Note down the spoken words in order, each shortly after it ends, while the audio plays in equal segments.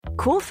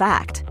Cool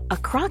fact, a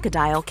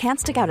crocodile can't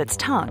stick out its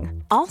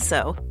tongue.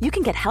 Also, you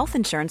can get health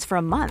insurance for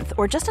a month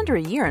or just under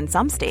a year in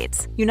some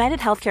states. United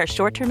Healthcare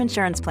short-term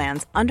insurance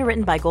plans,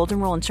 underwritten by Golden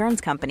Rule Insurance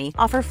Company,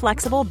 offer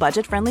flexible,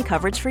 budget-friendly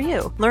coverage for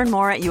you. Learn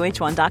more at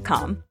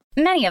uh1.com.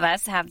 Many of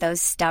us have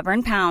those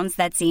stubborn pounds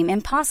that seem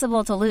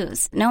impossible to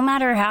lose, no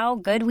matter how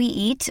good we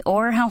eat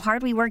or how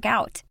hard we work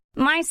out.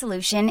 My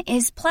solution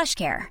is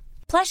PlushCare.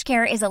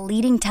 PlushCare is a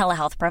leading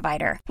telehealth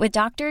provider with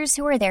doctors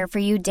who are there for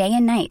you day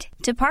and night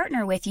to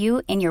partner with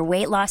you in your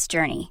weight loss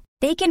journey.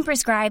 They can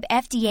prescribe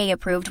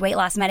FDA-approved weight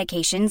loss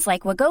medications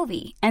like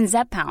Wegovy and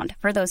Zepbound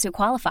for those who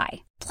qualify.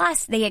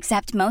 Plus, they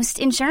accept most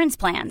insurance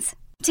plans.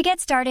 To get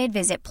started,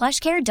 visit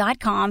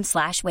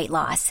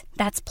plushcare.com/weightloss.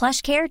 That's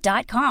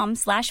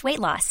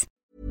plushcare.com/weightloss.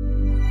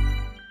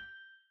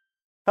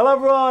 Hello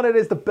everyone, it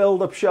is the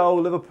build-up show.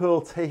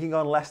 Liverpool taking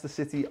on Leicester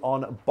City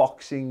on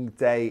Boxing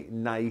Day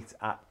night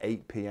at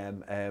 8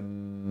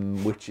 p.m,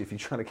 which if you're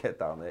trying to get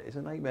down there is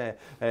a nightmare.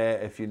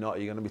 If you're not,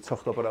 you're going to be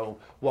tucked up at home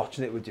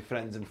watching it with your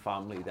friends and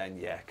family, then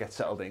yeah, get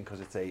settled in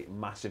because it's a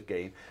massive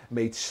game.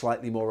 Made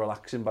slightly more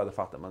relaxing by the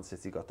fact that Man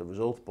City got the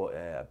result, but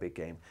a big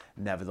game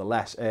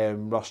nevertheless.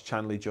 Ross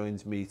Chanley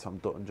joins me, Tom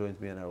Dutton joins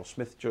me, and Errol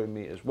Smith joined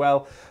me as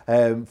well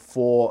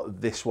for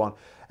this one.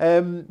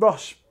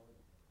 Ross,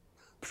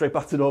 straight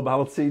back to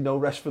normality, no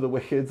rest for the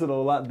wicked and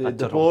all that.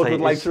 The board would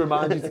like to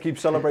remind you to keep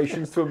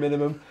celebrations to a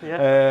minimum,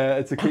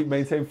 to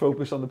maintain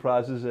focus on the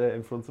prizes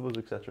in front of us,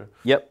 etc.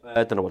 Yep,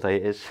 I don't know what day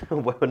it is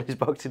when it's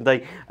Boxing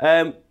Day.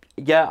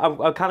 Yeah,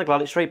 I'm kind of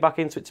glad it's straight back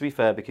into it, to be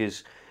fair,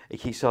 because it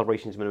keeps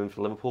celebrations minimum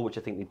for Liverpool, which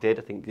I think they did.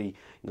 I think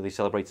they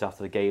celebrated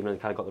after the game and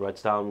kind of got the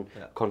Reds down,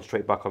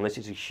 concentrate back on this.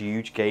 It's a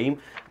huge game.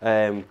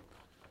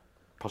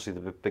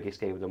 Possibly the biggest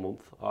game of the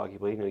month,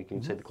 arguably. You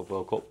can say the Club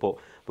World Cup, but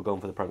we're going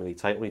for the Premier League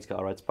title. We need to get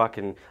our Reds back,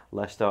 and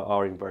Leicester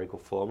are in very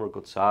good form. We're a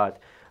good side.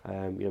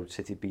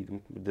 City beat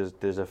them.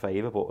 There's a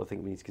favour, but I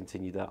think we need to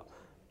continue that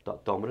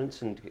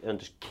dominance and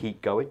just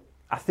keep going.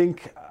 I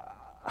think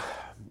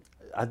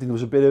there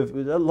was a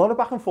lot of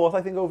back and forth.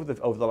 I think over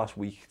the last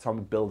week,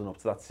 Tom, building up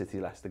to that City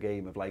Leicester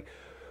game of like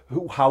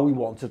how we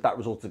wanted that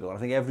result to go. And I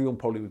think everyone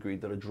probably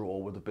agreed that a draw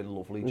would have been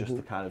lovely just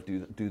to kind of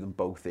do them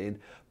both in.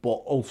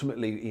 But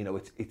ultimately,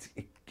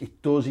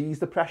 it does ease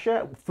the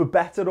pressure for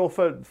better or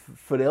for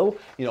ill.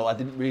 I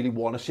didn't really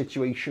want a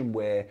situation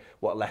where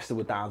Leicester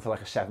were down to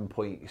like a 7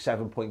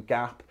 point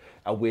gap.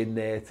 A win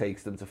there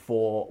takes them to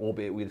 4,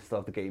 albeit we'd still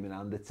have the game in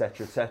hand,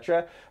 etc.,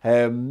 etc.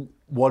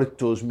 What it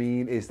does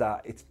mean is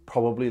that it's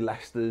probably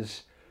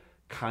Leicester's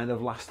kind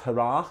of last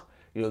hurrah.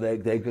 They're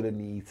going to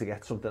need to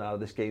get something out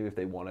of this game if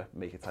they want to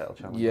make a title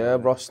challenge. Yeah,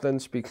 Ross then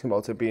speaks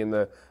about it being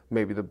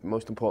maybe the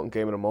most important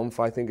game in a month.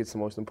 I think it's the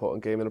most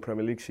important game in the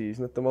Premier League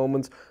season at the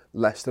moment.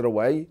 Leicester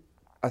away,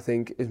 I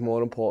think, is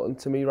more important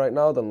to me right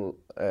now than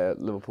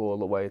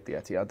Liverpool away at the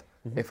Etihad,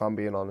 if I'm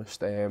being honest.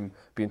 Be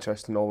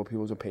interested to know other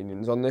people's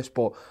opinions on this,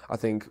 but I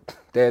think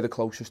they're the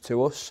closest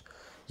to us.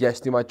 Yes,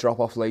 they might drop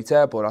off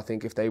later, but I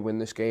think if they win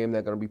this game,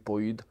 they're going to be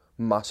buoyed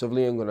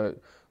massively and going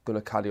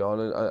to carry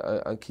on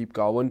and keep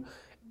going.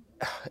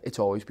 It's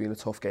always been a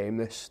tough game,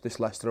 this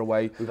Leicester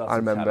away. I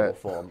remember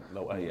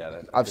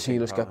I've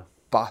seen us get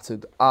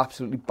battered,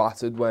 absolutely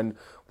battered when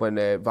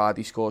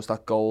Vardy scores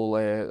that goal,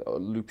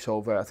 loops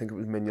over, I think it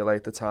was Mignolet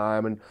at the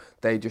time, and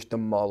they just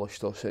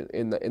demolished us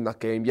in that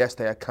game. Yes,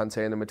 they had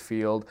Kante in the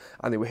midfield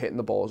and they were hitting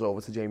the balls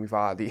over to Jamie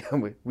Vardy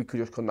and we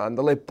just couldn't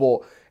handle it, but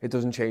it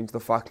doesn't change the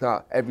fact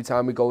that every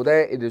time we go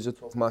there, it is a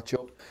tough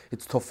matchup.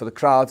 It's tough for the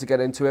crowd to get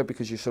into it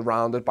because you're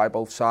surrounded by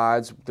both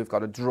sides. They've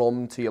got a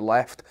drum to your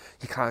left.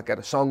 You can't get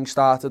a song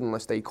started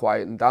unless they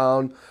quieten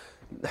down.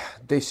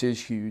 This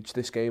is huge,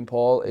 this game,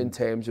 Paul, in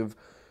terms of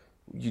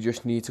you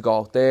just need to go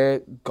out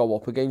there, go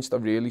up against a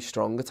really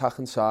strong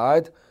attacking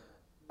side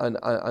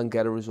and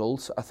get a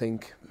result. I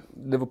think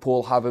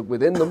Liverpool have it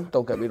within them,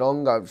 don't get me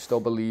wrong. I still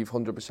believe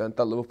 100%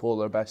 that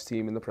Liverpool are the best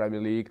team in the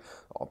Premier League,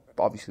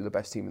 obviously the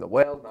best team in the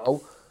world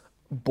now,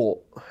 but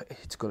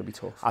it's going to be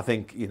tough. I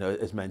think,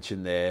 as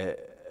mentioned there,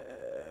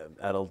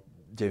 Errol,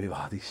 Jamie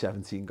Vardy,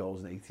 17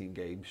 goals in 18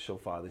 games so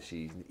far this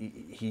season.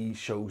 He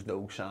shows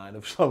no sign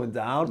of slowing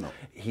down. No.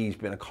 He's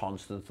been a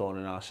constant thorn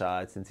in our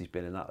side since he's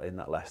been in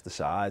that Leicester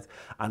side.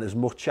 And as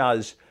much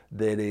as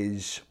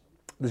there's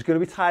going to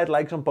be tired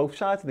legs on both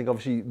sides. I think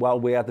obviously while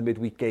we had the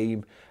midweek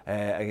game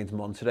against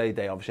Monterrey,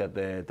 they obviously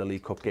had the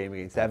League Cup game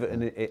against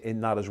Everton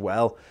in that as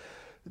well.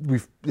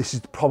 This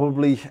is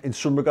probably, in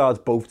some regards,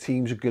 both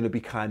teams are going to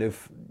be kind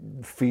of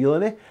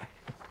feeling it.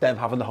 Them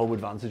having the home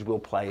advantage will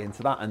play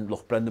into that, and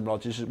look, Brendan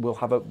Rodgers will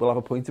have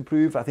a point to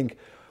prove. I think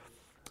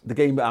the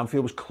game at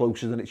Anfield was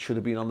closer than it should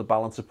have been on the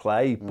balance of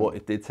play, but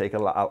it did take a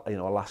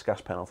last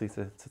gasp penalty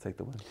to take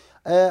the win.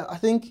 I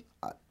think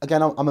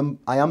again,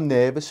 I am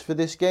nervous for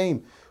this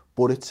game,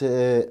 but it's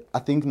I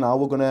think now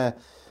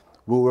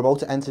we're about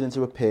to enter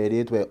into a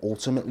period where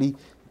ultimately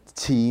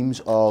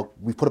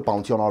we've put a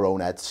bounty on our own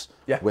heads,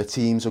 where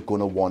teams are going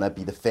to want to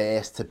be the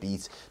first to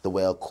beat the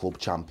World Club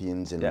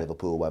champions in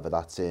Liverpool, whether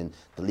that's in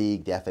the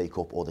League, the FA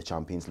Cup or the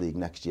Champions League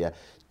next year.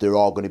 There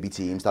are going to be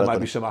teams that there might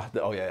be some, I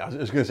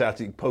was going to say,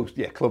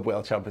 actually, Club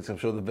World Champions, I'm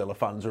sure the Villa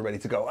fans are ready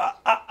to go,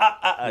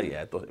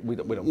 Yeah, we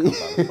don't count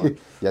that as fun.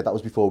 Yeah, that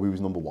was before we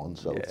was number one,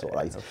 so it's all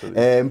right.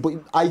 Absolutely.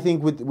 But I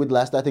think with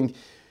Leicester, I think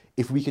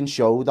if we can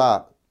show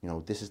that, you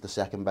know, this is the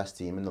second best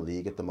team in the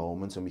league at the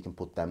moment, and we can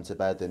put them to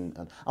bed, and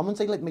I wouldn't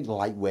say like make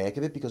light work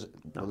of it, because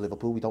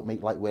Liverpool, we don't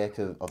make light work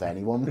of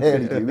anyone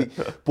really, do we?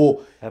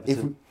 But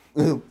Everton.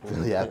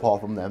 yeah,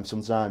 apart from them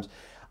sometimes.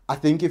 I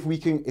think if we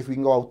can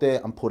go out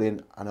there and put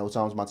in, I know it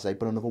sounds mad to say,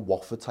 but another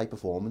Watford type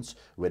performance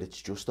where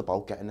it's just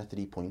about getting the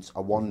 3 points,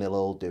 a 1-0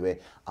 will do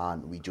it,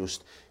 and we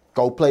just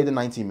go play the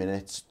 90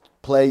 minutes,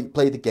 play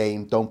the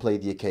game, don't play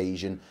the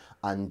occasion,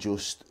 and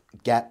just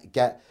get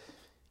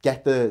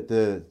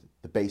the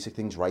basic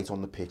things right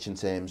on the pitch in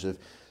terms of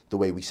the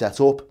way we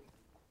set up.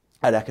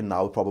 I reckon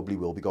now we probably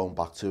will be going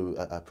back to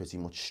a pretty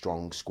much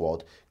strong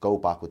squad. Go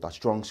back with that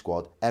strong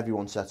squad.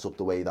 Everyone sets up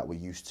the way that we're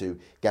used to.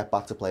 Get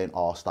back to playing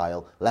our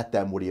style. Let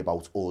them worry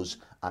about us.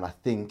 And I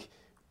think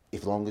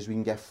as long as we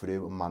can get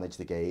through and manage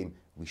the game,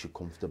 we should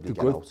comfortably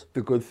get out.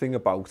 The good thing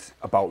about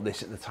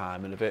this at the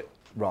timing of it,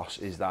 Ross,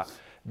 is that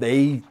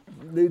they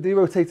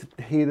rotate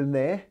here and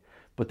there,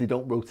 but they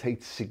don't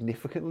rotate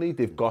significantly.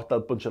 They've got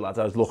that bunch of lads.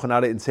 I was looking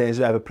at it in terms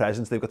of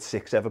ever-presence. They've got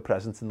 6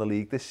 ever-presence in the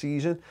league this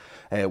season.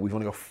 We've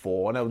only got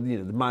 4. Now, you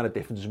know, the minor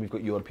difference is we've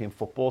got European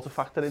football to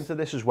factor into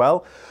this as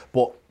well.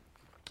 But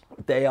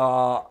they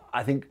are,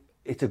 I think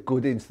it's a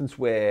good instance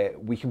where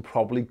we can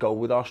probably go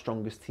with our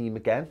strongest team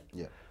again.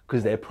 Yeah.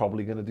 Because they're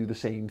probably going to do the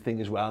same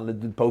thing as well.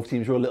 And both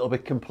teams are a little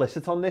bit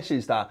complicit on this,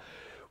 is that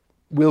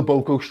we'll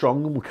both go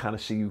strong and we'll kind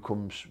of see who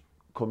comes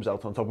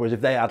out on top. Whereas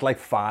if they had like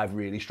 5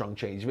 really strong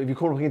changes, if you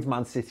come up against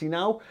Man City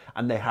now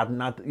and they hadn't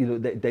had, you know,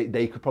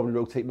 they could probably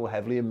rotate more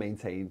heavily and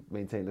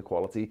maintain the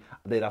quality.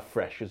 They'd have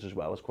freshers as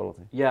well as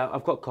quality. Yeah,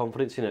 I've got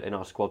confidence in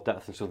our squad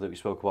depth and something that we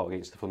spoke about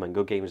against the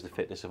Flamengo game is the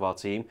fitness of our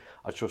team.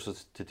 I trust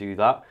us to do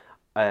that.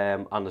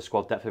 And the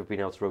squad depth of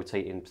being able to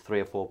rotate in 3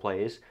 or 4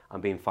 players and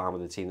being fine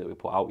with the team that we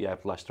put out. Yeah,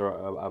 Leicester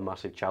are a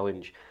massive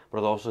challenge. But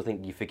I also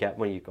think you forget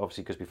when you,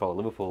 obviously because we follow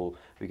Liverpool,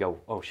 we go,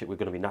 oh shit, we're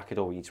going to be knackered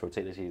or we need to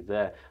rotate this either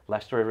there.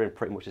 Leicester are in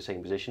pretty much the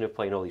same position of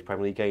playing all these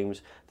Premier League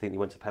games. I think they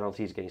went to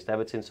penalties against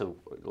Everton, so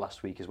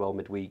last week as well,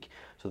 midweek.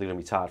 So they're going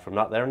to be tired from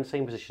that. They're in the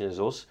same position as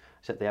us,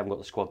 except they haven't got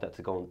the squad depth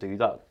to go and do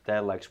that.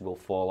 Their legs will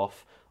fall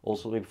off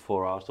ultimately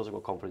before ours. Doesn't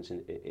got confidence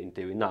in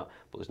doing that,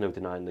 but there's no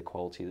denying the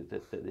quality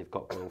that they've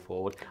got going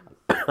forward.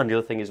 And the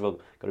other thing is, well,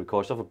 got to be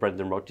cautious of with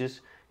Brendan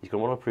Rodgers. He's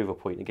going to want to prove a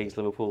point against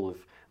Liverpool of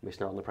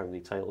missing out on the Premier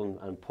League title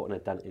and putting a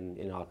dent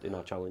in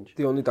our challenge.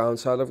 The only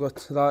downside I've got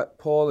to that,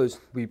 Paul, is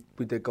we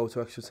did go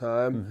to extra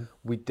time. Mm-hmm.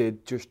 We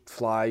did just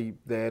fly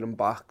there and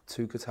back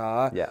to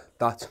Qatar. Yeah.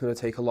 That's going to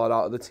take a lot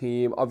out of the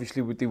team.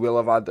 Obviously, they will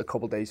have had a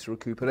couple of days to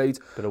recuperate.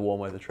 Bit of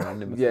warm weather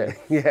training. Yeah,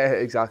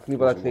 exactly.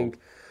 But I think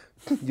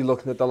you're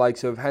looking at the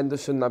likes of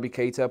Henderson, Naby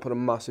Keita put a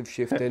massive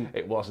shift in.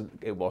 It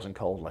wasn't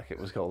cold like it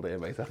was cold here,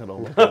 mate. I can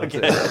almost but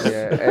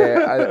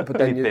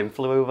then you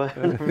flew over.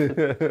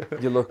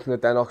 You're looking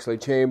at then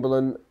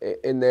Oxlade-Chamberlain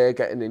in there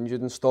getting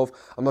injured and stuff.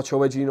 I'm not sure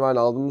where Gino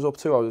Wijnaldum's up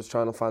to. I was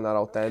trying to find that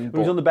out then. He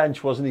was on the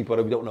bench, wasn't he?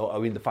 But we don't know. I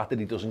mean, the fact that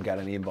he doesn't get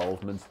any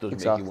involvement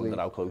doesn't make you wonder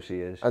how close he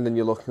is. And then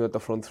you're looking at the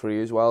front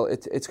 3 as well.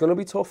 It's going to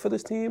be tough for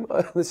this team.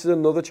 This is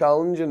another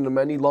challenge in the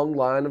many long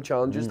line of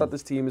challenges that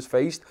this team has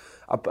faced.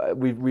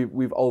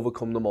 We've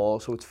overcome them all,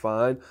 so it's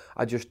fine.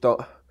 I just don't.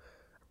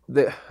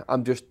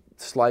 I'm just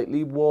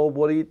slightly more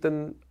worried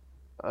than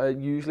I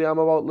usually am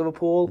about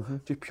Liverpool,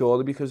 just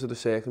purely because of the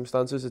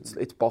circumstances.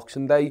 It's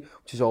Boxing Day,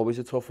 which is always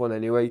a tough one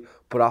anyway.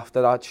 But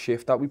after that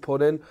shift that we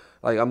put in,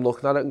 like I'm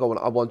looking at it and going,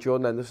 I want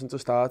Jordan Henderson to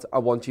start. I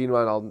want Gino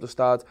Wijnaldum to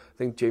start. I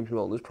think James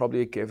Milner's probably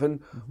a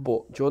given,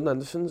 but Jordan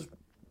Henderson's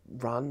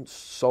ran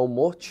so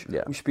much.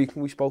 Yeah. We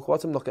spoke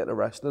about him not getting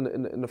arrested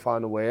in the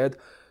final word.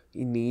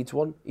 He needs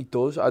one. He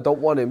does. I don't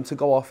want him to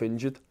go off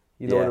injured.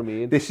 You know what I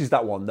mean? This is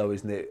that one though,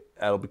 isn't it?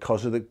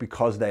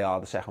 Because they are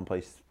the second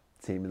place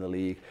team in the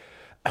league.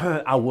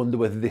 I wonder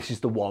whether this is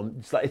the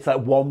one. It's like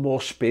one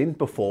more spin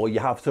before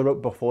you have to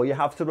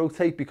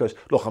rotate. Because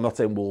look, I'm not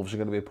saying Wolves are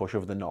going to be a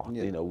pushover. They're not.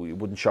 Yeah. You know, it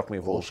wouldn't shock me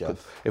if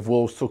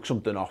Wolves took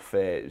something off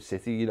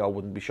City. You know, I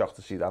wouldn't be shocked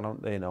to see that.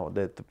 You know,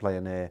 they're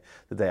playing the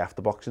day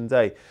after Boxing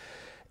Day.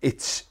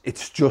 It's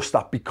just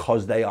that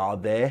because they are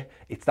there,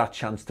 it's that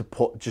chance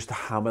to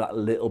hammer that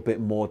little bit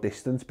more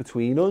distance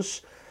between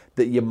us,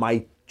 that you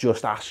might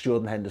just ask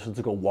Jordan Henderson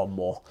to go one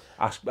more,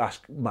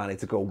 ask Mane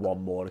to go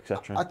one more,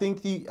 etc. I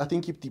think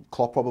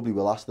Klopp probably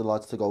will ask the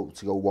lads to go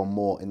one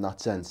more in that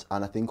sense,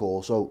 and I think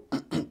also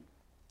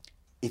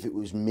if it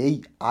was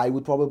me, I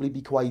would probably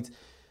be quite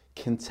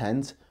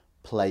content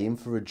playing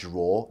for a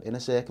draw in a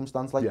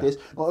circumstance like this.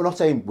 I'm not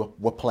saying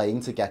we're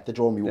playing to get the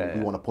draw and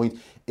we want a point,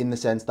 in the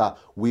sense that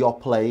we are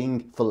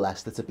playing for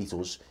Leicester to beat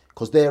us,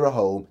 because they're at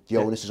home, the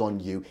onus is on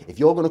you. If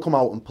you're going to come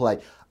out and play,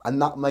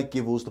 and that might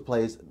give us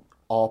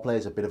our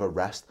players a bit of a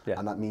rest,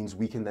 and that means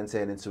we can then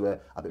turn into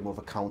a bit more of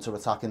a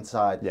counter-attacking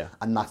side,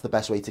 and that's the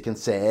best way to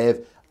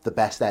conserve the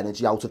best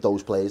energy out of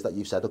those players that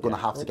you've said are going to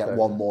have to get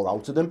one more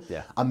out of them,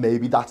 and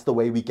maybe that's the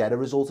way we get a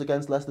result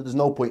against Leicester. There's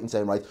no point in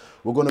saying, right,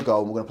 we're going to go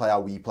and we're going to play how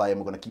we play and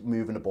we're going to keep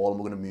moving the ball and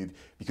we're going to move,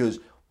 because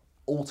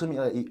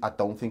ultimately, I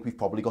don't think we've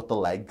probably got the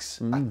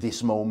legs at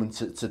this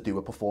moment to do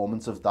a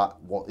performance of that,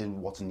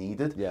 what's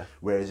needed. Yeah.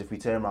 Whereas if we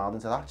turn around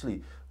and say,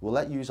 actually, we'll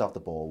let you have the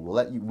ball,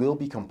 we'll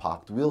be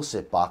compact, we'll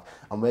sit back,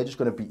 and we're just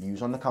going to beat you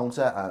on the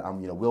counter,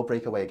 and we'll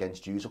break away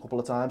against you a couple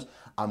of times,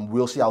 and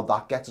we'll see how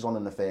that gets us on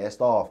in the first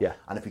half. Yeah.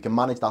 And if we can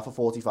manage that for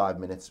 45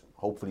 minutes,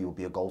 hopefully it'll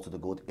be a goal to the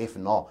good. If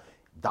not,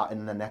 that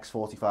in the next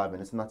 45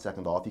 minutes in that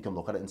second half, you can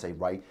look at it and say,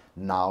 right,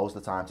 now's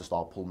the time to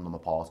start pulling them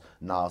apart.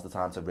 Now's the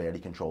time to really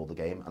control the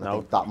game. And I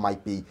think that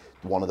might be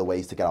one of the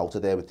ways to get out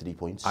of there with 3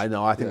 points. I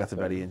know, I think that's a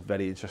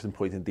very interesting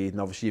point indeed.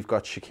 And obviously you've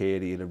got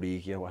Shaqiri and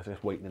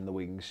Origi waiting in the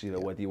wings,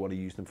 whether you want to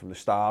use them from the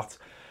start.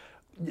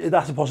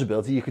 That's a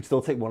possibility. You could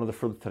still take one of the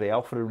front three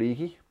out for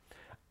Origi.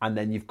 And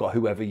then you've got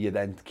whoever you're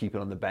then keeping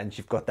on the bench.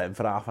 You've got them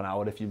for half an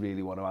hour if you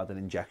really want to add an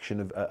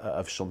injection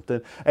of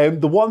something.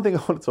 The one thing I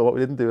want to talk about, we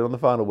didn't do it on the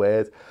final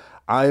word,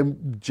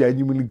 I'm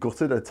genuinely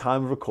gutted at the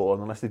time of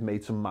recording, unless they've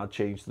made some mad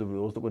change to the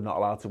rules that we're not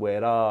allowed to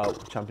wear our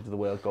Champions of the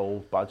World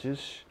gold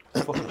badges.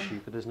 It's fucking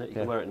stupid, isn't it? You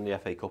can wear it in the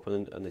FA Cup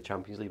and the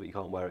Champions League, but you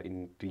can't wear it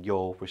in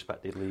your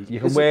respective league.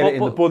 You can wear it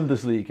in the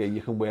Bundesliga, you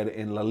can wear it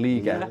in La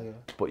Liga,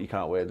 but you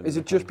can't wear it in Is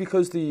it just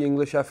because the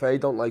English FA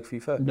don't like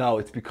FIFA? No,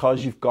 it's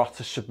because you've got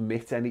to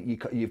submit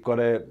you've got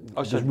to...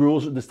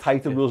 there's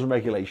tighter rules and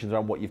regulations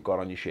around what you've got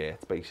on your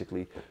shirt,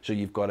 basically. So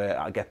you've got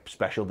to get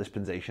special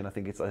dispensation. I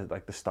think it's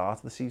like the start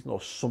of the season or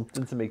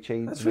something to make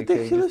changes. That's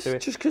ridiculous.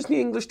 Just because the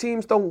English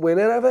teams don't win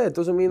it ever, it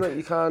doesn't mean that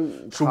you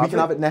can't... So we can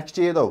have it next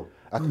year, though?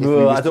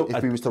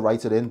 If we was to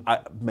write it in,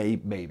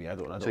 maybe I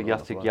don't know. So you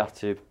have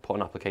to put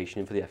an application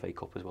in for the FA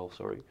Cup as well.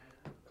 Sorry.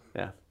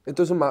 Yeah. It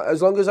doesn't matter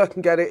as long as I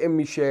can get it in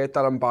my shirt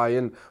that I'm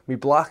buying, my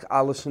black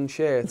Allison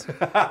shirt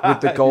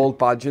with the gold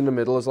badge in the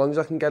middle. As long as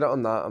I can get it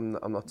on that,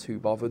 I'm not too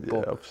bothered.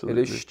 But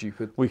absolutely. It is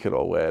stupid. We could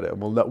all wear it,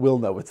 and we'll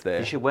know it's there.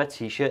 You should wear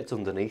t-shirts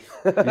underneath.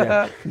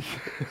 Yeah.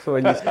 So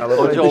when you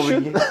celebrate, or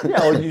you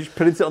just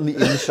print it on the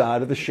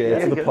inside of the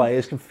shirt, so the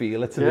players can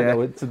feel it, so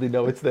they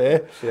know it's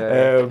there.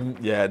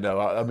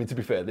 I mean, to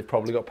be fair, they've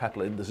probably got Pep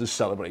Linders'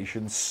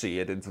 celebrations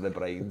seared into their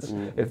brains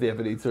if they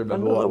ever need to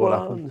remember what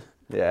happened.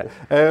 Yeah,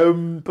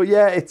 but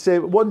yeah, it's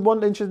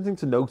one interesting thing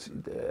to note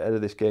out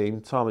of this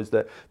game, Tom, is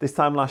that this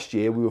time last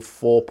year we were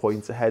 4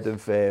 points ahead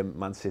of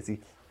Man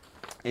City.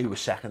 He was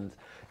second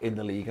in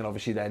the league, and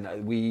obviously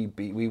then we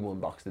won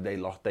Boxing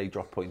Day. They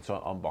dropped points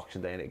on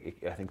Boxing Day, and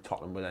I think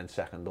Tottenham were then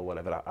second or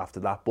whatever after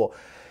that. But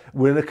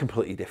we're in a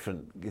completely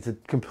different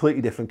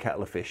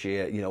kettle of fish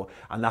here,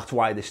 and that's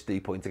why this 3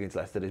 points against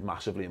Leicester is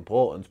massively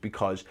important,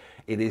 because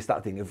it is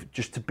that thing of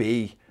just to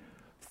be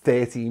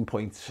 13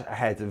 points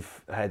ahead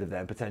of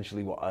them,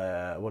 potentially. What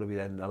are we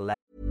then? 11.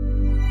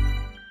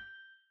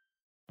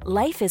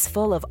 Life is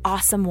full of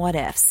awesome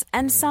what-ifs,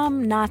 and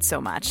some not so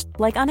much,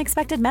 like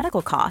unexpected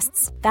medical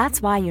costs. That's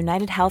why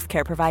United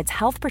Healthcare provides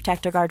Health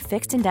Protector Guard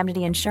fixed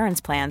indemnity insurance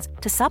plans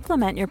to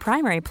supplement your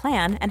primary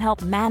plan and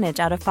help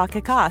manage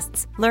out-of-pocket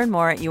costs. Learn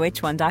more at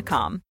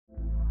uh1.com.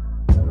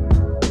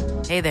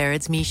 Hey there,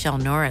 it's Michelle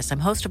Norris. I'm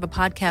host of a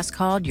podcast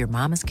called Your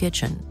Mama's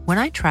Kitchen. When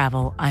I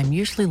travel, I'm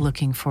usually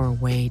looking for a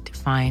way to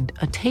find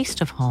a taste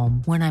of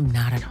home when I'm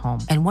not at home.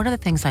 And one of the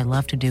things I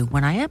love to do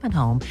when I am at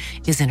home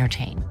is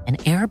entertain. And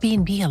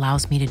Airbnb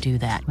allows me to do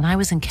that. When I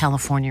was in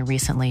California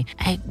recently,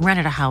 I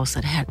rented a house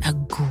that had a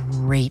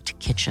great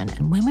kitchen.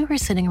 And when we were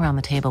sitting around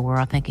the table, we're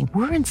all thinking,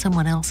 we're in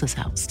someone else's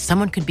house.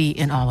 Someone could be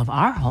in all of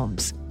our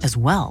homes as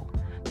well.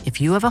 If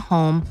you have a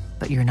home,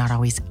 but you're not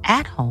always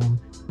at home,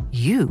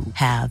 you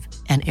have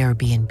an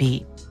Airbnb.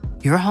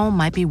 Your home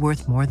might be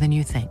worth more than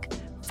you think.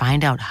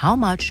 Find out how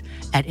much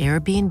at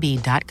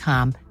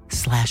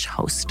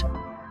airbnb.com/host.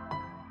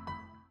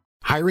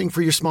 Hiring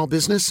for your small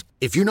business?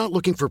 If you're not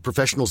looking for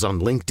professionals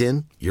on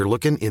LinkedIn, you're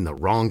looking in the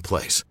wrong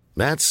place.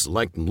 That's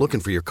like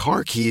looking for your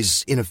car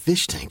keys in a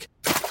fish tank.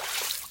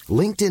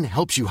 LinkedIn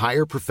helps you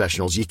hire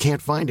professionals you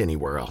can't find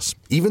anywhere else,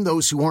 even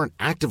those who aren't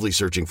actively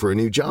searching for a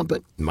new job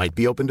but might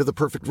be open to the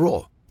perfect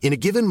role. In a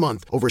given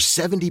month, over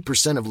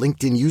 70% of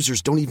LinkedIn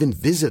users don't even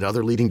visit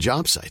other leading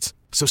job sites.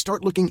 So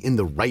start looking in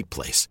the right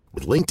place.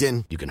 With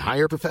LinkedIn, you can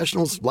hire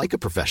professionals like a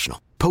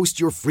professional. Post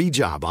your free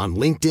job on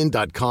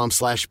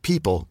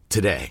linkedin.com/people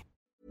today.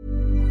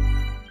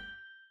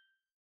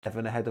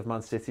 Even ahead of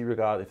Man City,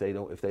 regard if they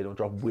don't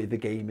drop with a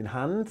game in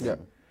hand. Yeah.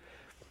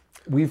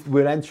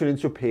 We're entering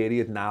into a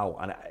period now,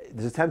 and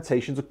there's a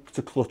temptation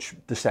to clutch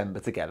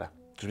December together,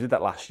 because we did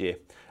that last year.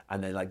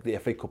 And then the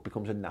FA Cup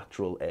becomes a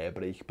natural air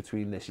break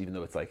between this, even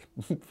though it's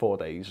 4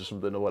 days or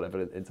something or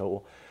whatever in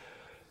total.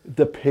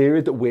 The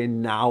period that we're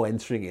now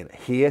entering in,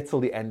 here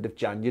till the end of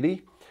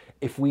January,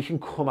 if we can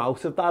come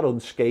out of that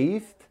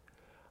unscathed,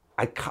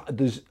 I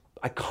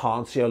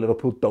can't see how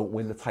Liverpool don't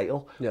win the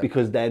title,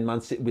 because then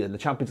Man City, when the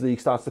Champions League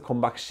starts to come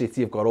back,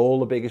 City have got all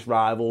the biggest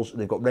rivals.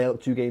 They've got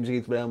 2 games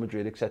against Real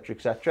Madrid, etc.,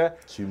 etc.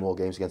 2 more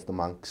games against the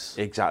Mancs.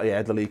 Exactly,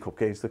 yeah, the League Cup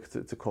games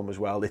to come as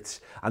well.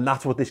 And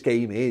that's what this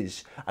game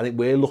is. I think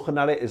we're looking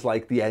at it as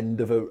the end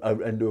of a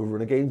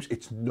run of games.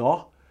 It's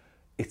not.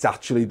 it's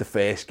actually the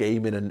first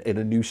game in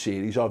a new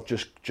series of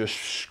just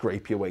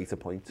scrape your way to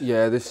points.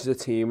 Yeah, this is a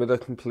team with a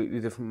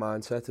completely different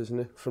mindset, isn't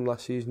it, from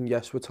last season?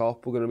 Yes, we're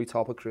top. We're going to be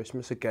top at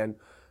Christmas again.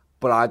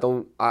 But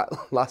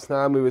last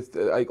time we were,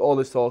 like, all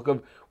this talk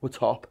of we're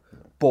top,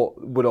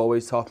 but we're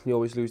always top and you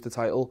always lose the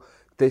title.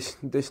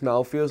 This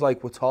now feels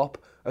like we're top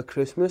at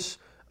Christmas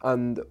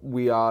and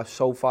we are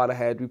so far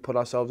ahead. We put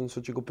ourselves in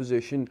such a good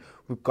position.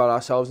 We've got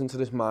ourselves into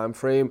this mind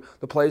frame.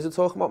 The players are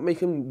talking about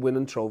making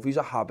winning trophies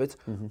a habit.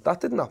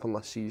 That didn't happen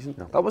last season.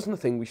 No. That wasn't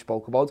the thing we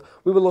spoke about.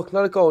 We were looking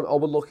at it going, oh,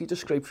 we're lucky to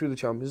scrape through the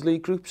Champions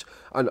League groups,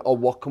 and oh,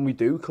 what can we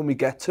do? Can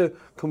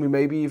we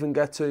maybe even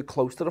get to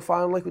close to the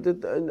final like we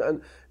did?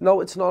 And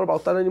no, it's not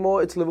about that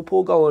anymore. It's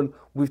Liverpool going,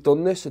 we've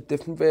done this at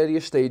different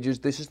various stages.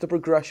 This is the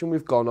progression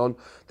we've gone on.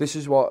 This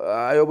is what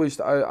I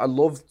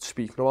love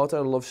speaking about it,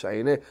 and I love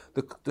saying it.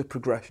 The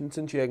progression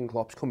since Jurgen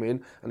Klopp's come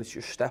in, and it's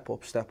just step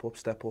up, step up,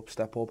 step up,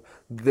 step up.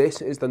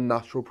 This is the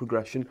natural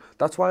progression.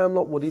 That's why I'm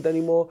not worried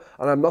anymore.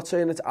 And I'm not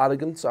saying it's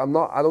arrogance. I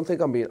don't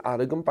think I'm being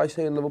arrogant by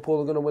saying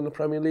Liverpool are going to win the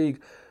Premier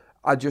League.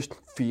 I just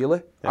feel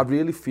it. Yeah. I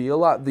really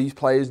feel that these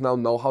players now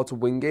know how to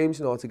win games,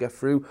 know how to get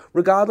through,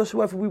 regardless of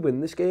whether we win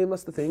this game.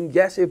 That's the thing.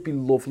 Yes, it'd be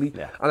lovely.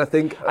 Yeah. And I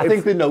think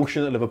the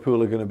notion that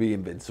Liverpool are going to be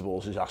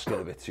invincibles is asking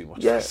a bit too much.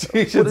 Yeah,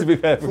 to be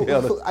perfectly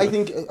honest. I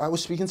think I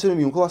was speaking to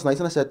my uncle last night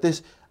and I said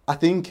this. I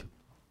think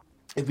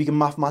if we can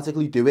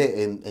mathematically do it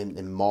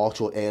in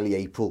March or early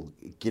April,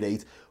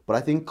 great. But I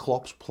think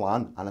Klopp's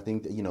plan, and I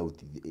think the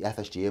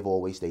FSG have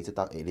always stated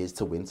that it is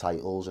to win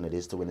titles and it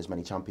is to win as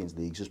many Champions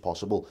Leagues as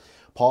possible.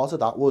 Part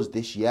of that was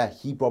this year,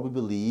 he probably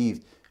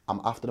believed,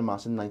 after the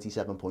massive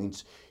 97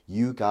 points,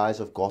 you guys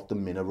have got the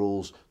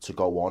minerals to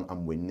go on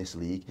and win this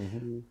league.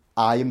 Mm-hmm.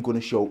 I am going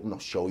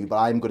to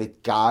I am going to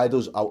guide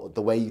us out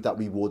the way that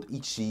we would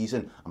each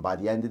season, and by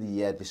the end of the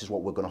year, this is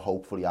what we're going to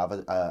hopefully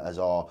have as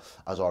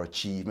our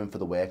achievement for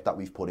the work that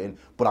we've put in.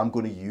 But I'm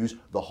going to use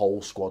the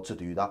whole squad to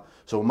do that.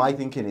 So my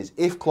thinking is,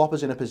 if Klopp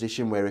is in a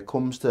position where it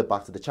comes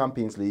back to the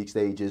Champions League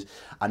stages,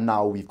 and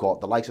now we've got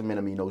the likes of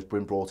Minamino's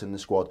been brought in the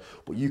squad,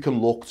 but you can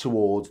look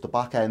towards the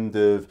back end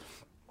of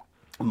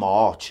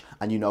March,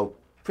 and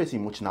pretty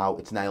much now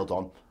it's nailed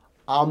on.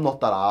 I'm not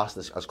that arsed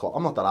as Klopp.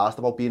 I'm not that arsed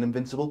about being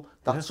invincible.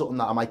 That's something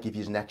that I might give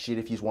you next year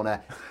if you want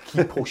to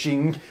keep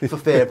pushing for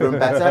further and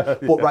better.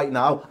 But right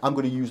now, I'm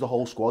going to use the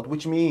whole squad,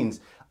 which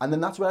means, and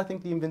then that's where I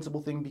think the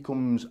invincible thing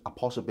becomes a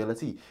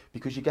possibility,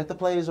 because you get the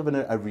players of an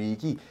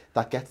Origi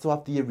that get to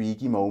have the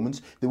Origi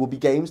moments. There will be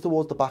games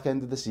towards the back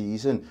end of the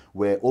season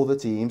where other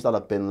teams that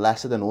have been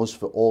lesser than us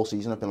for all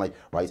season have been like,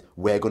 right,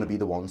 we're going to be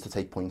the ones to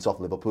take points off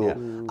Liverpool.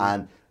 Yeah.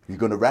 And you're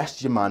going to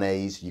rest your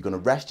Manes, you're going to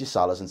rest your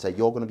Salahs and say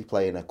you're going to be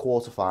playing a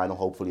quarter-final,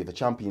 hopefully, of the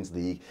Champions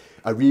League.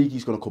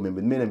 Origi's going to come in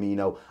with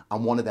Minamino,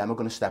 and one of them are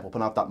going to step up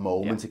and have that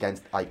moment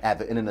against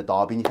Everton in a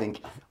derby, and you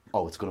think,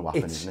 oh, it's going to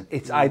happen, isn't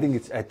it? I think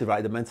it's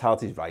the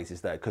mentality is right,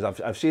 is there?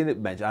 Because I've seen it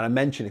mentioned, and I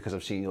mention it because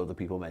I've seen other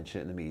people mention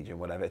it in the media and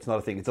whatever. It's not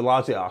a thing. It's a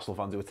largely Arsenal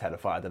fans who are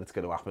terrified that it's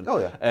going to happen. Oh,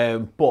 yeah.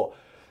 But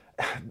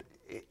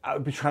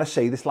I've been trying to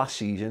say this last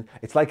season.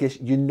 It's like this,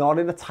 you're not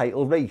in a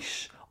title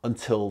race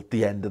until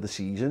the end of the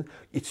season.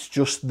 It's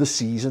just the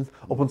season.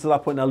 Up until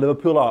that point now,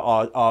 Liverpool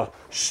are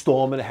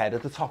storming ahead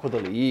at the top of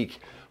the league,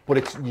 but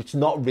it's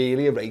not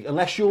really a race.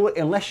 Unless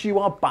you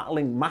are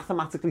battling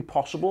mathematically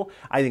possible,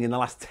 I think in the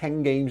last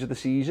 10 games of the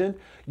season,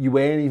 you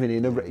weren't even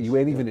in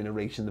a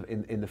race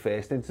in the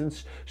first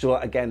instance. So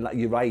again, like,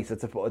 you're right,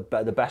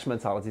 the best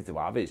mentality to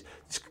have is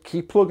just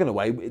keep plugging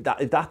away.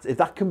 If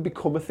that can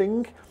become a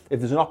thing,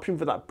 if there's an option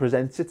for that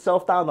presents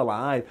itself down the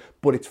line,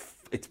 but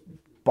it's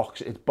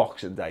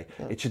Boxing Day.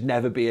 Yeah. It should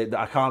never be.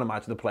 I can't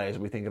imagine the players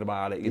will be thinking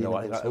about it.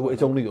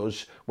 It's only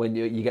us when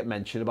you get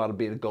mentioned about it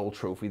being a gold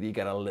trophy that you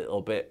get a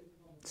little bit.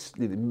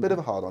 Bit of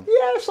a hard on.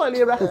 Yeah, slightly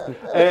erect.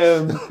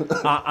 And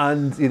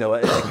it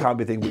can't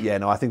be a thing. But yeah,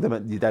 no, I think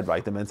you're dead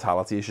right. The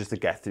mentality is just to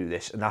get through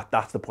this, and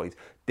that's the point.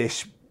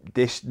 This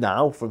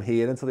now from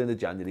here until the end of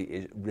January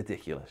is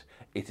ridiculous.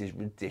 It is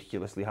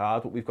ridiculously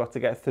hard what we've got to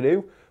get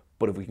through.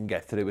 But if we can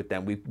get through it,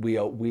 then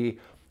we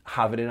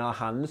have it in our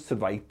hands to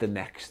write the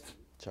next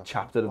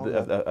chapter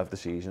of the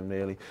season,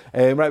 really.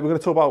 Right, we're going to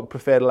talk about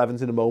preferred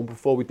 11s in a moment.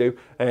 Before we do,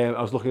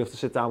 I was lucky enough to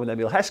sit down with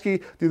Emil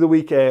Heskey the other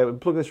week. I'm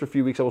plugging this for a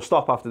few weeks. I will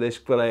stop after this,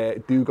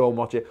 but do go and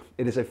watch it.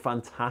 It is a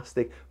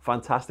fantastic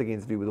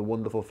interview with a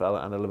wonderful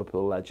fella and a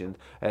Liverpool legend.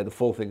 The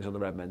full thing's on the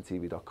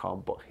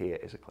redmentv.com, but here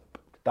is a clip.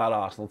 That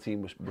Arsenal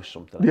team was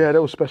something. Yeah, that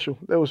was special.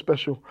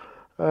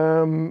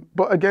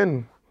 But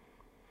again,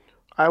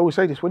 I always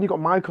say this, when you've got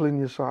Michael in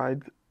your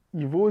side,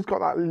 you've always got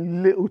that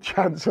little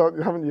chance,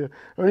 haven't you?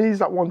 I mean, he's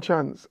that one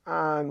chance,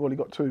 and he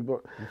got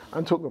two,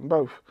 and took them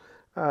both.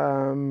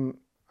 The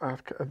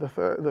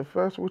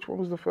first, which one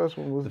was the first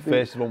one? Was the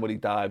first one when he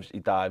dives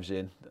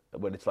in,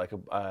 when it's like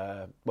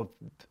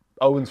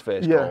Owen's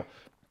first goal,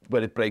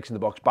 when it breaks in the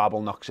box,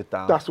 Babel knocks it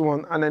down. That's the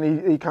one, and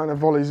then he kind of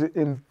volleys it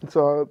in. It's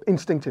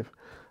instinctive.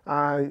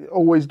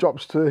 Always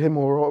drops to him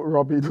or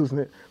Robbie, doesn't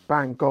it?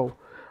 Bang, goal.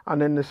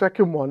 And then the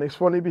second one, it's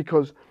funny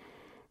because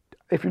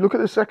if you look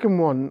at the second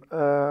one,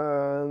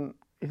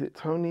 is it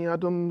Tony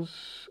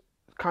Adams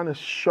kind of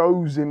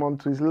shows him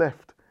onto his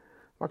left,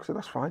 Like I said,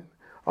 that's fine.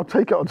 I'll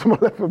take it onto my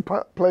left and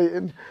play it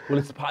in. Well,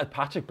 it's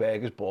Patrick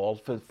Berger's ball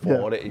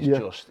for it is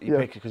just he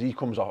picks because he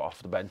comes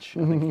off the bench.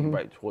 I think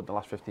right toward the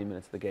last 15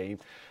 minutes of the game,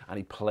 and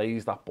he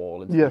plays that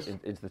ball into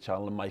the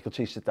channel, and Michael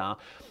chases it down.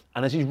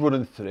 And as he's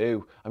running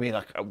through, I mean,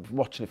 like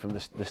watching it from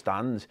the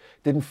stands,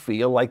 didn't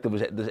feel like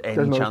there's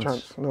any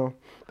chance. No,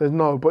 there's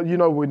no. But you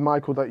know, with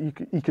Michael, that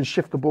he can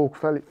shift the ball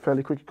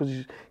fairly quickly because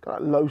he's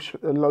got a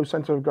low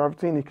center of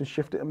gravity, and he can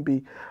shift it and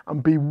be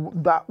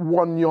that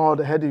 1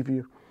 yard ahead of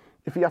you.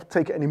 If you have to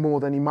take it any more,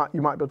 then you might be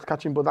able to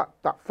catch him. But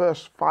that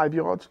first 5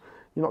 yards,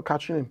 you're not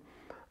catching him.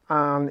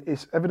 And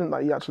it's evident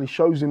that he actually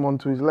shows him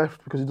onto his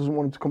left because he doesn't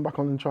want him to come back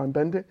on and try and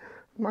bend it.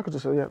 Michael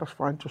just said, yeah, that's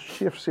fine. Just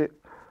shifts it,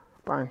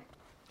 bang,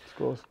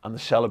 scores. And the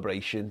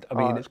celebration. I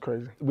mean, it's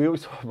crazy. We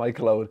always talk about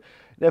Michael Owen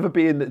never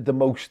being the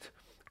most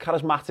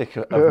charismatic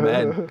of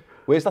men.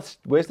 Where's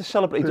the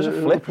celebration? Does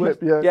it flip?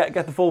 Yeah,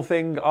 get the full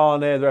thing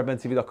on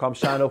theredmentv.com.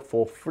 Sign up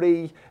for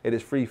free. It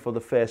is free for the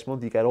first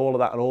month. You get all of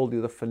that and all the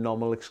other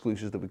phenomenal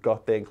exclusives that we've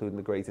got there, including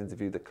the great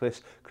interview that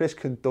Chris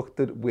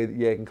conducted with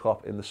Jurgen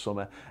Klopp in the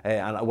summer.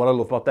 And what I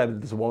love about them,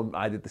 there's one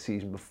I did the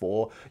season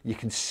before. You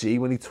can see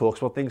when he talks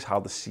about things how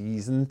the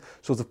season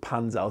sort of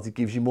pans out. It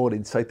gives you more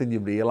insight than you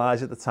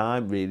realise at the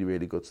time. Really,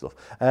 really good stuff.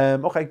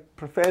 Okay,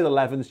 preferred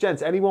 11s,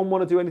 gents. Anyone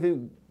want to do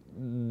anything?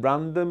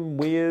 Random,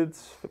 weird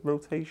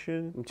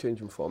rotation? I'm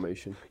changing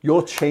formation.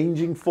 You're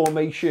changing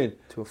formation?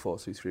 To a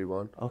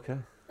 4-2-3-1. Okay.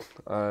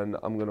 And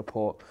I'm going to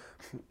put...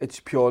 It's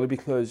purely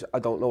because I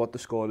don't know what the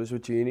score is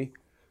with Gini.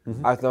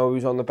 I know he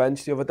was on the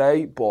bench the other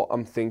day, but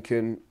I'm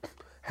thinking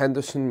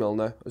Henderson,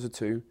 Milner as a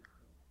 2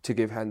 to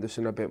give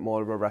Henderson a bit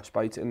more of a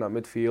respite in that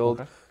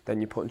midfield. Okay.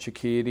 Then you're putting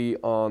Shaqiri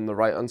on the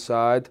right-hand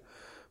side.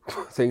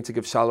 I think to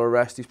give Salah a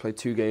rest. He's played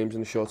 2 games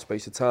in a short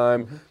space of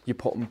time. You're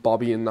putting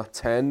Bobby in that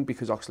 10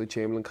 because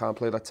Oxlade-Chamberlain can't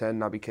play that 10.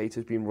 Naby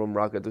Keita's been run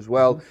ragged as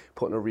well.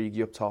 Putting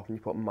Origi up top and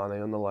you're putting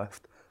Mane on the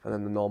left. And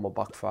then the normal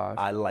back 5.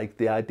 I like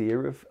the idea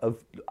of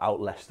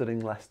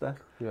out-Leicestering Leicester.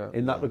 Yeah.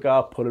 In that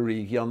regard, put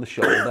Origi on the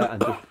shoulder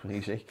and just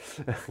easy.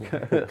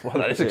 Well,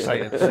 that is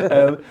exciting.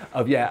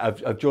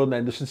 Of Jordan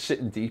Henderson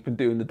sitting deep and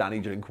doing the Danny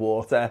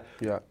Drinkwater.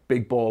 Yeah.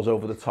 Big balls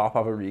over the top,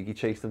 have Origi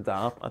chase them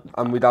down.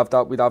 And we'd have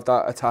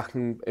that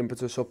attacking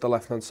impetus up the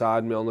left-hand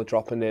side, Milner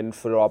dropping in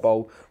for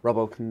Robbo.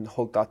 Robbo can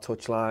hug that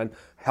touchline,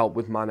 help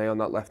with Mane on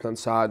that left-hand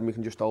side, and we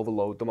can just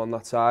overload them on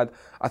that side.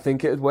 I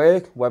think it'd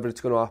work, whether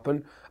it's going to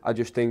happen. I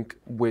just think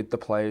with the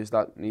players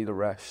that need a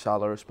rest,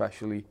 Salah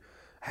especially,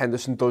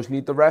 Henderson does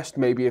need the rest.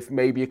 Maybe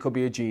it could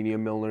be a Gini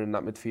and Milner in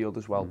that midfield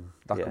as well.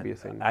 That could be a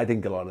thing. I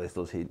think a lot of this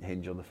does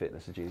hinge on the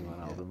fitness of Gini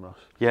Wijnaldum, Ross.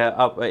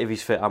 Yeah, if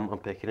he's fit, I'm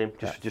picking him.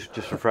 Just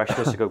for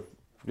freshness to go,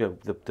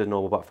 the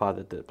normal back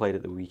 5 that played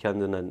at the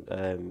weekend, and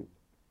then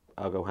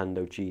I'll go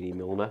Hendo, Gini,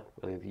 Milner.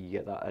 I think you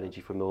get that energy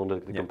from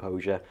Milner, the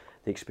composure,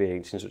 the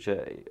experience in such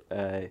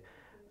a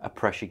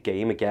pressured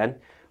game again.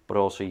 But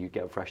also you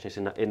get freshness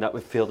in that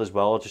midfield as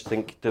well. I just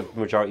think the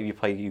majority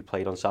of you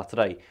played on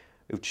Saturday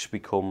who've just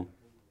become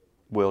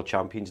world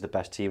champions, the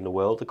best team in the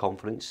world, the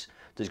confidence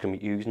there's going to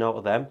be used out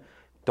of them.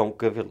 Don't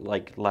give it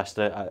like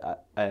Leicester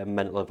a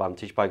mental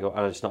advantage by going,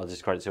 and it's not a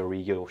discredit to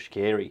Origi or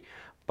Shaqiri,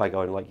 by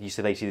going like, you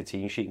see, they see the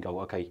team sheet and go,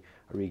 okay,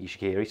 Origi,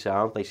 Shaqiri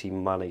sound. They see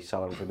Mane,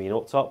 Salah and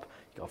Firmino up top.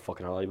 You got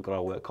fucking hell, we've got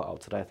our work cut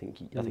out today. I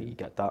think you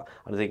get that.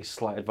 And I think it's a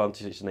slight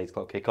advantage, it's an 8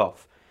 o'clock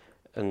kick-off,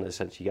 and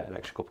essentially you get an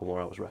extra couple more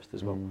hours rest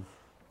as well.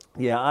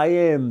 Yeah, I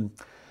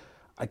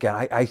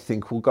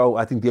think we'll go.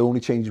 I think the only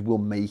changes we'll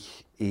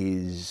make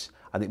is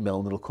I think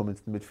Milner will come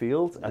into the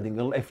midfield. I think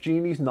if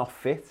Gini's not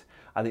fit,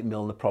 I think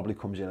Milner probably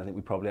comes in. I think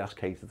we probably ask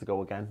Keita to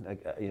go again.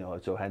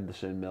 So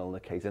Henderson, Milner,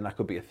 Keita, and that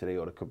could be a 3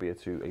 or it could be a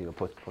 2.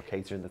 Put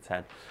Keita in the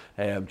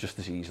 10, just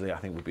as easily. I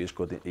think would be as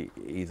good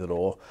either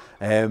or.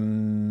 I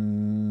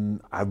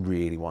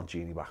really want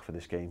Gini back for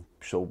this game,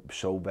 so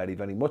very,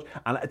 very much.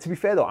 And to be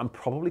fair though, I'm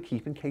probably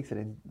keeping Keita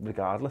in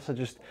regardless. I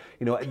just,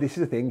 this is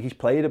the thing. He's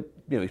played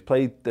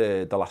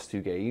the last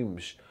 2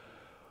 games,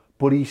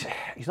 but he's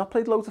not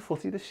played loads of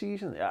footy this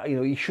season.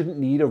 He shouldn't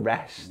need a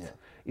rest. Yeah.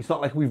 It's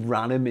not like we've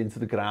ran him into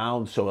the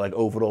ground, so like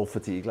overall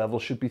fatigue level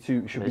should be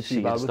too bad.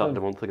 He started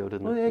a month ago,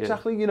 didn't he? Yeah,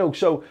 exactly.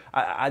 So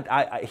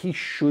he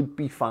should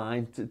be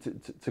fine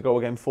to go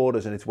again for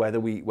us, and it's whether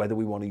we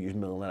want to use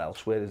Milner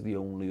elsewhere is the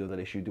only other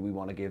issue. Do we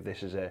want to give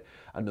this as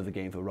another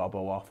game for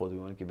Robbo off, or do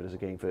we want to give it as a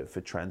game for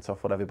Trent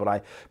off, whatever?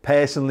 But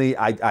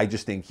I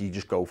just think you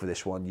just go for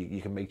this one.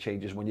 You can make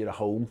changes when you're at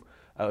home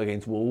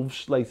against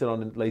Wolves later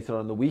on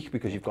in the week,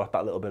 because you've got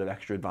that little bit of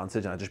extra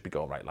advantage, and I'd just be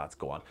going, right lads,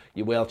 go on,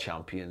 you're world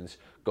champions,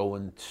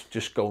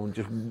 just go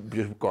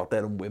out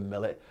there and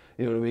windmill it,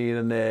 you know what I mean,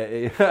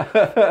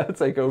 and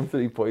take home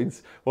 3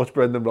 points, watch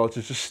Brendan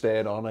Rodgers just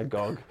stare on a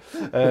gog,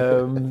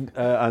 and then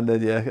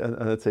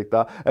and I'd take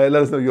that. Let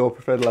us know your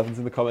preferred 11s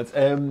in the comments.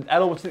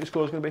 Ella, what do you think the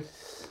score's going to be?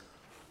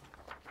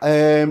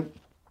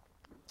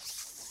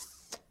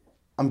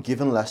 I'm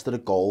giving Leicester a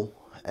goal.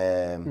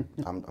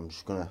 I'm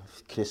just gonna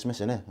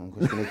Christmas, innit? I'm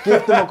just gonna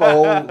give them a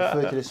goal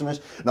for Christmas.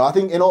 No, I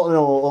think in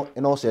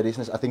all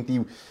seriousness, I think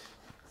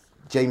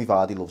Jamie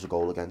Vardy loves a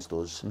goal against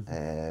us,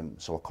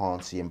 so I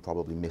can't see him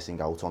probably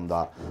missing out on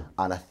that.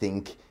 And I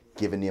think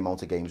given the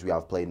amount of games we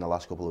have played in the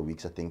last couple of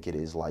weeks, I think it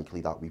is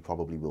likely that we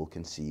probably will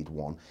concede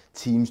one.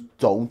 Teams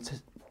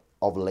don't,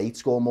 of late,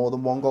 score more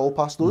than 1 goal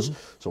past us,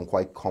 so I'm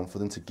quite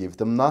confident to give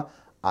them that,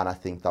 and I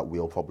think that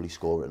we'll probably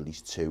score at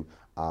least 2.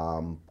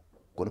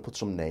 Going to put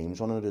some names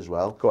on it as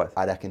well. Go ahead.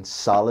 I reckon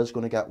Salah's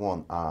going to get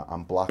one,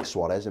 and Black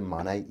Suarez and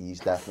Mane, he's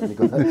definitely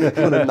going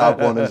to nab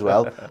one as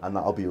well, and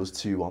that'll be us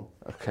 2-1.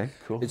 Okay,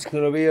 cool. It's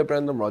going to be a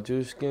Brendan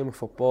Rodgers game of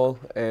football.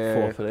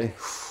 4-3.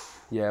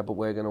 Yeah, but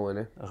we're going to win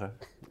it. Okay.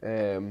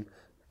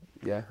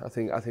 Yeah, I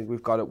think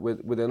we've got it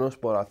within us,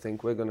 but I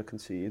think we're going to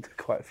concede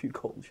quite a few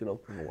goals, you know.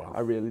 Oh, wow.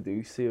 I really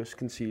do see us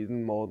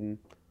conceding more than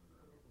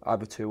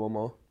either 2 or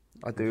more.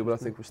 I do, but I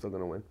think we're still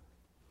going to win.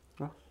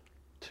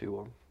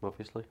 2-1,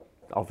 obviously.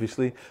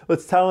 Obviously.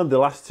 Let's tell them the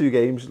last 2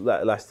 games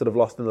Leicester have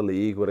lost in the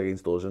league were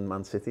against us and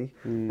Man City.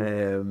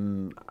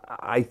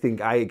 I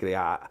agree.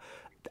 I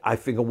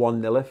think a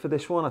 1-0 for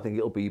this one. I think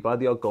it'll be by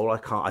the odd goal.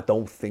 I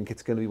don't think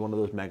it's going to be one of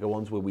those mega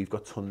ones where we've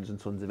got tons and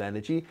tons of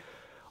energy.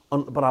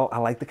 But I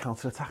like the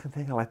counter-attacking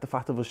thing. I like the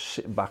fact of us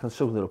sitting back and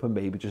soaking it up and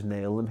maybe just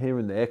nail them here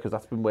and there, because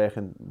that's been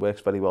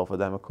works very well for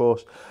them, of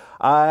course.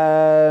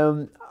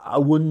 I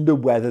wonder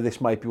whether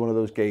this might be one of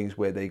those games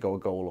where they go a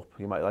goal up.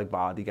 You might, like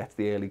Vardy gets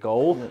the early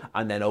goal,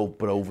 and then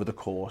but over the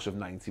course of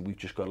 90, we've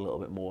just got a little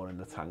bit more in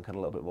the tank and a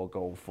little bit more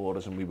going for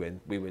us, and we win.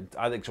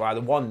 I think so,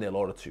 either 1-0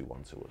 or a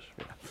 2-1 to us.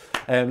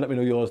 Yeah. Let me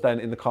know yours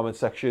then in the comment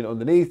section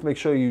underneath. Make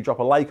sure you drop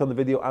a like on the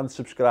video and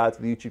subscribe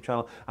to the YouTube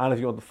channel. And if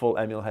you want the full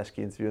Emile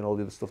Heskey interview and all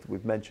the other stuff that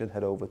we've mentioned,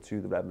 head over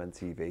to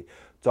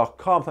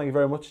theredmentv.com. Thank you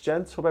very much,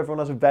 gents. Hope everyone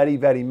has a very,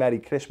 very Merry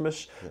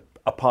Christmas,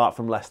 apart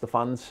from Leicester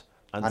fans.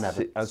 And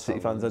City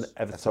fans and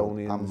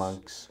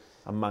Evertonians.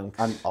 And Manx.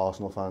 And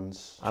Arsenal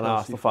fans. And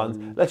Arsenal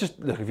fans. Let's just,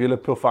 look, if you're a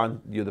Liverpool fan,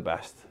 you're the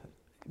best.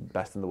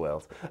 Best in the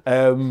world.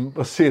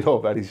 We'll see you all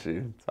very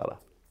soon. Ta-ra.